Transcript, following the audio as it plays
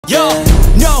Yo,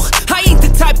 no, I ain't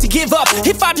the type to give up.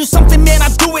 If I do something, man, I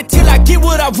do it till I get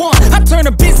what I want. I turn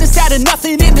a business out of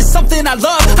nothing into something I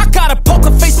love. I got a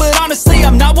poker face, but honestly,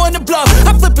 I'm not one to bluff.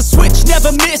 I flip a switch,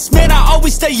 never miss, man, I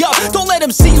always stay up. Don't let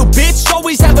them see you, bitch,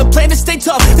 always have a plan to stay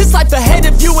tough. This life ahead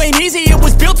of you ain't easy, it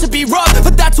was built to be rough.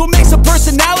 But that's what makes a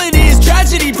personality, is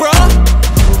tragedy, bruh.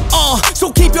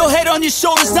 So keep your head on your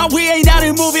shoulders. Now we ain't out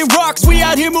here moving rocks, we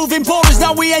out here moving boulders.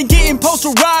 Now we ain't getting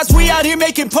posterized, we out here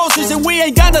making posters. And we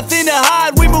ain't got nothing to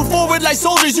hide, we move forward like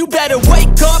soldiers. You better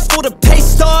wake up for the pay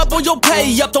stub, or you'll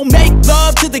pay up. Don't make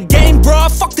love to the game, bruh,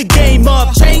 fuck the game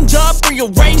up. Change up,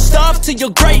 rearrange stuff to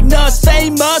your greatness.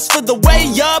 Famous for the way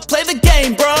up, play the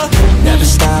game, bruh. Never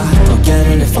stop, I'll get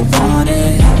it if I want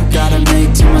it. Gotta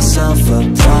make to myself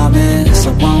a promise.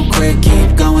 I won't quit,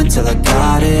 keep going till I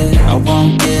got it. I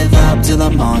won't give up till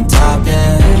I'm on top,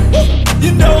 yeah.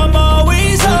 You know I'm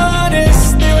always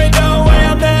honest, there ain't no way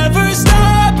I'm ever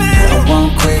stopping. I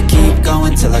won't quit, keep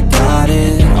going till I got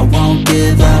it. I won't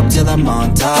give up till I'm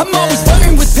on top, I'm always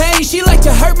flirting with pain, she like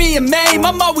to hurt me and maim.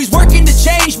 I'm always working to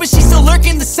change, but she's still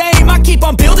lurking the same. I keep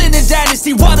on building a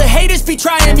dynasty while the haters be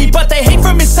trying me. But they hate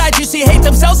from inside, you see, hate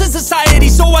themselves in society.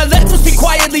 So I let them speak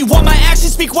quietly while my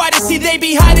actions speak wider. See, they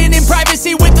be hiding in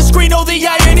privacy with the screen. Oh, the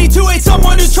irony to hate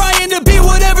someone who's trying to be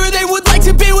whatever they would like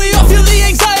to be. We all feel the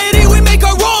anxiety, we make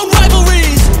our own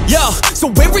rivalries. Yo, so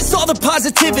where is all the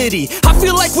positivity? I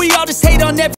feel like we